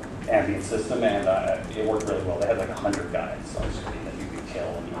ambient system, and it worked really well. They had like 100 guys on screen that you could kill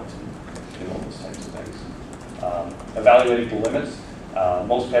and eat and do all those types of things. Evaluated the limits.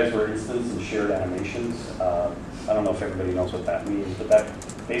 Most PEDs were instance and shared animations. I don't know if everybody knows what that means, but that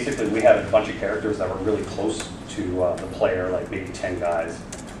basically, we had a bunch of characters that were really close to the player, like maybe 10 guys.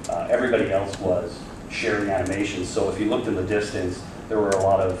 Everybody else was sharing animations, so if you looked in the distance, there were a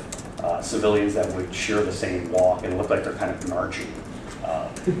lot of civilians that would share the same walk and look like they're kind of marching.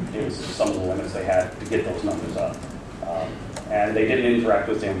 It was some of the limits they had to get those numbers up. And they didn't interact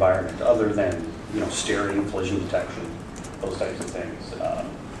with the environment other than, staring, collision detection, those types of things.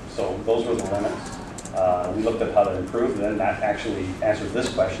 So those were the limits. We looked at how to improve, and then that actually answered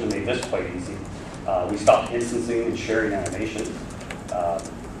this question and made this quite easy. We stopped instancing and sharing animation.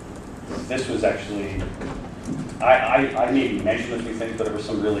 This was actually, I maybe mentioned a few things, but there were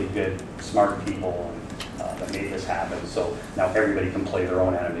some really good, smart people that made this happen. So now everybody can play their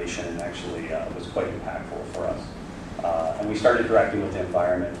own animation, and actually was quite impactful for us. And we started interacting with the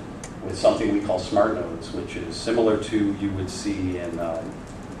environment with something we call smart nodes, which is similar to you would see in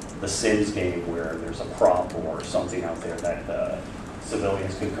the Sims game, where there's a prop or something out there that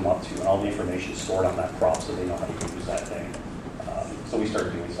civilians can come up to, and all the information is stored on that prop so they know how to use that thing. So we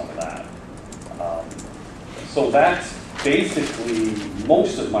started doing some of that. So that's basically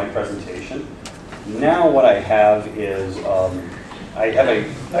most of my presentation. Now what I have is I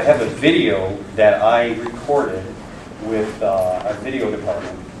have a video that I recorded with our video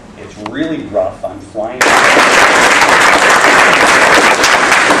department. It's really rough. I'm flying.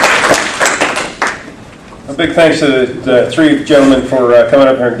 A big thanks to the three gentlemen for coming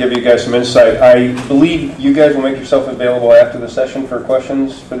up here and giving you guys some insight. I believe you guys will make yourself available after the session for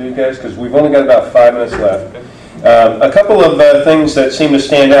questions for you guys, because we've only got about 5 minutes left. A couple of things that seem to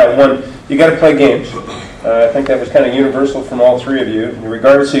stand out. One, you got to play games. I think that was kind of universal from all three of you.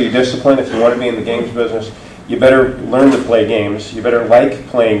 Regardless of your discipline, if you want to be in the games business, you better learn to play games. You better like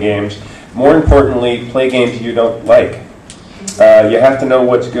playing games. More importantly, play games you don't like. You have to know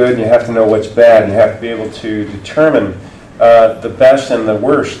what's good, and you have to know what's bad, and you have to be able to determine the best and the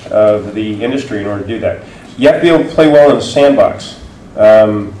worst of the industry in order to do that. You have to be able to play well in the sandbox.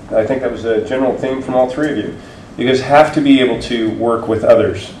 I think that was a general theme from all three of you. You guys have to be able to work with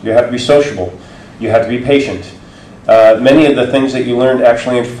others. You have to be sociable. You have to be patient. Many of the things that you learned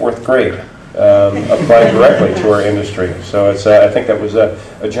actually in 4th grade apply directly to our industry. So it's, I think that was a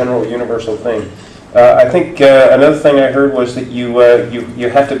general universal thing. I think another thing I heard was that you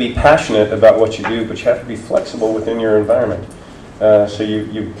have to be passionate about what you do, but you have to be flexible within your environment. So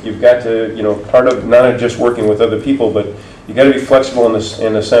you've got to, part of not just working with other people, but you've got to be flexible in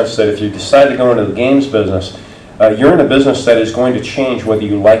the sense that if you decide to go into the games business, you're in a business that is going to change whether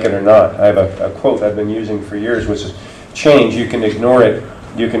you like it or not. I have a quote I've been using for years, which is, change, you can ignore it,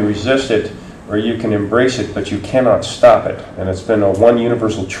 you can resist it, or you can embrace it, but you cannot stop it. And it's been one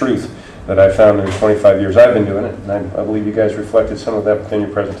universal truth that I've found in 25 years I've been doing it, and I believe you guys reflected some of that within your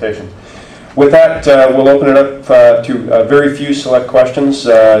presentation. With that, we'll open it up to very few select questions.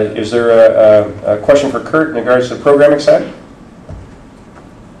 Is there a question for Kurt in regards to the programming side?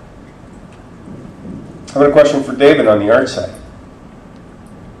 How about a question for David on the art side?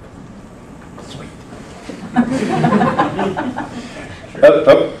 Sweet.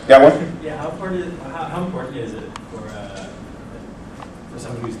 Got one? Yeah, how important is it for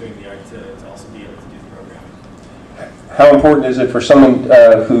someone who's doing the art to also be able to do the programming? How important is it for someone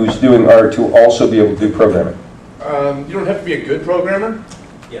who's doing art to also be able to do programming? You don't have to be a good programmer,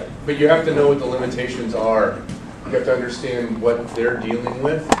 Yeah. but you have to know what the limitations are. You have to understand what they're dealing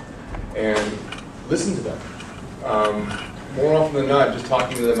with and listen to them. More often than not, just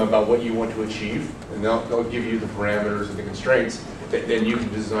talking to them about what you want to achieve, and they'll give you the parameters and the constraints that then you can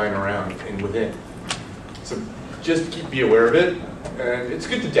design around and within. So just be aware of it, and it's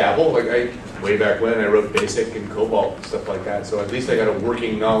good to dabble. Like way back when, I wrote BASIC and COBOL and stuff like that, so at least I got a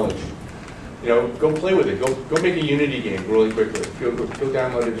working knowledge. Go play with it. Go make a Unity game really quickly. Go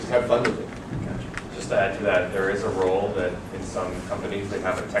download it. Just have fun with it. Just to add to that, there is a role that in some companies they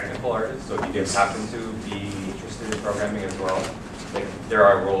have a technical artist. So if you just happen to be interested in programming as well, there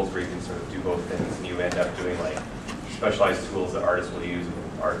are roles where you can sort of do both things, and you end up doing like specialized tools that artists will use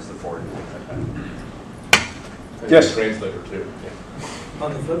when artists afford and things like that. And Yes. Translator too.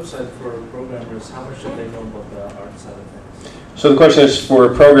 On the flip side, for programmers, how much should they know about the art side of things? So the question is,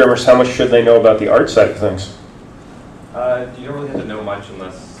 for programmers, how much should they know about the art side of things? You don't really have to know much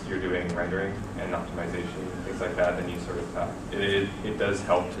unless you're doing rendering and optimization, things like that. Then you sort of it does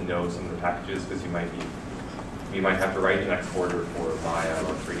help to know some of the packages, because you might have to write an exporter for Maya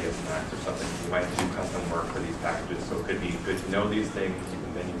or 3ds Max or something. You might do custom work for these packages, so it could be good to know these things.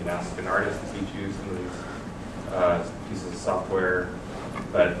 Then you can ask an artist to teach you some of these pieces of software.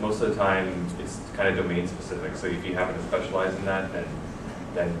 But most of the time, it's kind of domain specific. So if you happen to specialize in that,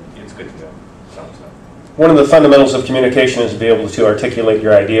 then it's good to know some stuff. One of the fundamentals of communication is to be able to articulate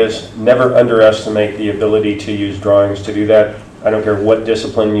your ideas. Never underestimate the ability to use drawings to do that. I don't care what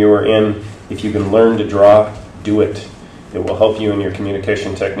discipline you are in. If you can learn to draw, do it. It will help you in your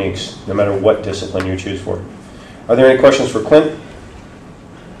communication techniques, no matter what discipline you choose for. Are there any questions for Clint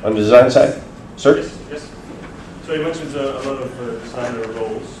on the design side? Sir? Yes. So you mentioned a lot of designer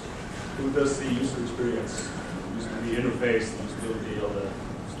roles. Who does the user experience, the interface, the usability, all that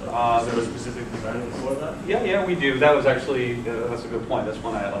stuff? Is there a specific designer for that? Yeah, we do. That was actually, that's a good point. That's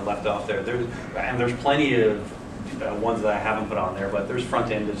one I left off there. There's plenty of ones that I haven't put on there, but there's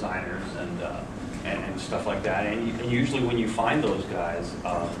front-end designers and stuff like that. And usually when you find those guys,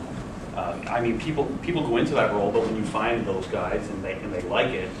 I mean, people go into that role, but when you find those guys and they like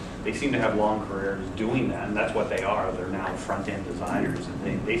it, they seem to have long careers doing that, and that's what they are. They're now front-end designers,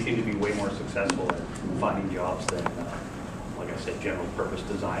 and they seem to be way more successful at finding jobs than, like I said, general-purpose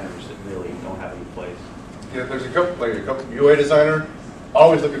designers that really don't have any place. Yeah, there's a couple UA designer,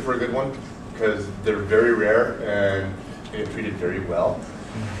 always looking for a good one, because they're very rare and they get treated very well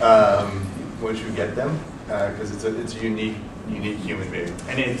once you get them, because it's a unique human being.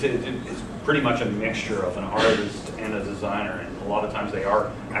 And it's pretty much a mixture of an artist and a designer, and a lot of times they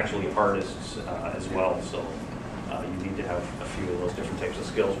are actually artists as well, so you need to have a few of those different types of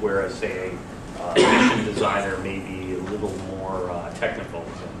skills, whereas, say, a mission designer may be a little more technical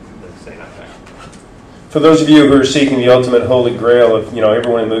than say that thing. For those of you who are seeking the ultimate holy grail of,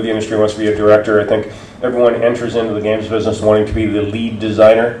 everyone in the movie industry wants to be a director, I think everyone enters into the games business wanting to be the lead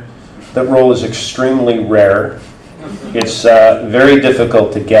designer. That role is extremely rare. It's very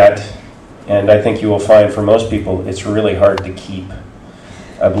difficult to get, and I think you will find for most people it's really hard to keep.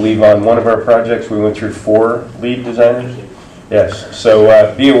 I believe on one of our projects we went through 4 lead designers. Yes,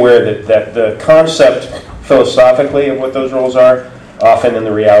 so be aware that the concept philosophically of what those roles are often in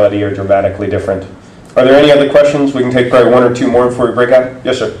the reality are dramatically different. Are there any other questions? We can take probably 1 or 2 more before we break out.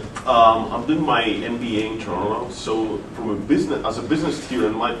 Yes, sir. I'm doing my MBA in Toronto, so as a business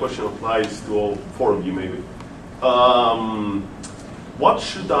student, my question applies to all 4 of you maybe. What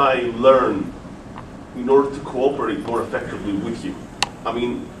should I learn in order to cooperate more effectively with you? I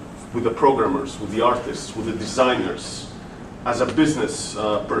mean, with the programmers, with the artists, with the designers, as a business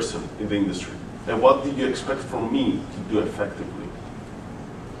person in the industry. And what do you expect from me to do effectively?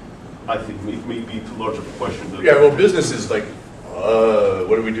 I think it may be too large of a question. Yeah, well, business is like,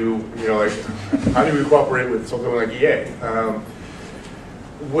 what do we do? How do we cooperate with something like EA?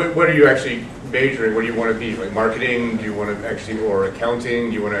 What are you actually majoring? What do you want to be? Like marketing? Do you want to actually, or accounting?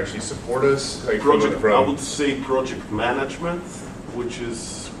 Do you want to actually support us? Like I would say project management, which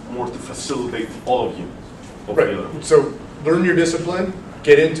is more to facilitate all of you. Right. So learn your discipline,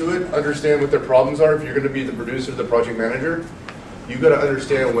 get into it, understand what their problems are. If you're going to be the producer, the project manager, you've got to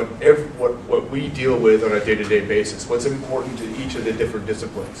understand what we deal with on a day-to-day basis. What's important to each of the different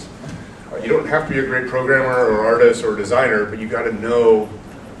disciplines. You don't have to be a great programmer or artist or designer, but you got to know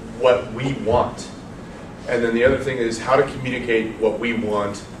what we want. And then the other thing is how to communicate what we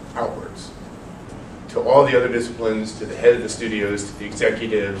want outwards to all the other disciplines, to the head of the studios, to the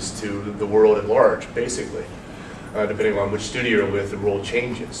executives, to the world at large, basically. Depending on which studio you're with, the role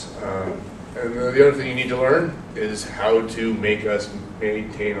changes. And the other thing you need to learn is how to make us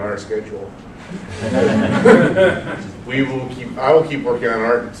maintain our schedule. I will keep working on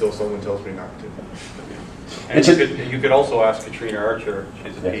art until someone tells me not to. And you could also ask Katrina Archer,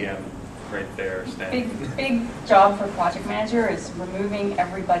 she's a PM right there standing. Big job for project manager is removing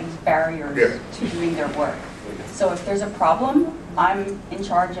everybody's barriers to doing their work. So if there's a problem, I'm in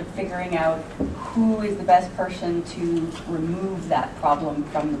charge of figuring out who is the best person to remove that problem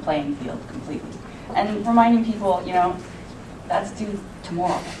from the playing field completely. And reminding people, that's due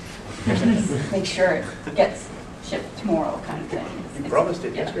tomorrow. Make sure it gets shipped tomorrow kind of thing. You promised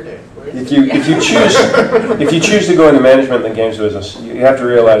it yesterday. If you choose to go into management in the games business, you have to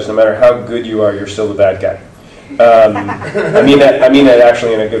realize no matter how good you are, you're still the bad guy. I mean that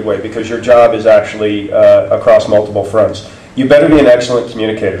actually in a good way, because your job is actually across multiple fronts. You better be an excellent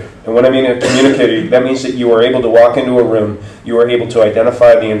communicator. And when I mean a communicator, that means that you are able to walk into a room, you are able to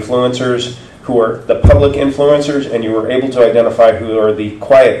identify the influencers who are the public influencers, and you are able to identify who are the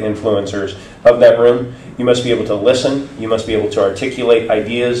quiet influencers of that room. You must be able to listen. You must be able to articulate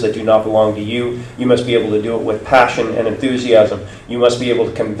ideas that do not belong to you. You must be able to do it with passion and enthusiasm. You must be able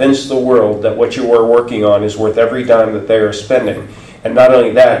to convince the world that what you are working on is worth every dime that they are spending. And not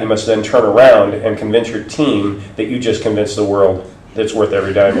only that, you must then turn around and convince your team that you just convinced the world that it's worth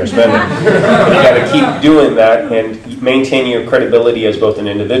every dime you're spending. And you got to keep doing that and maintaining your credibility as both an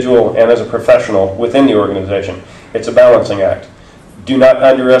individual and as a professional within the organization. It's a balancing act. do not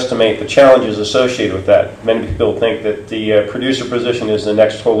underestimate the challenges associated with that. Many people think that the producer position is the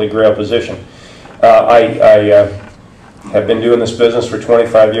next holy grail position. I have been doing this business for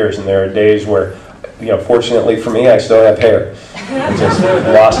 25 years, and there are days where, fortunately for me, I still have hair. I just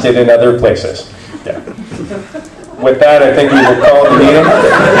lost it in other places. Yeah. With that, I think we will call the meeting.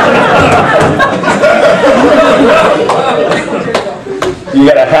 You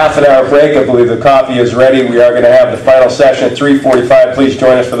got a half an hour break. I believe the coffee is ready. We are going to have the final session at 3:45. Please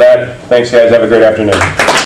join us for that. Thanks, guys. Have a great afternoon.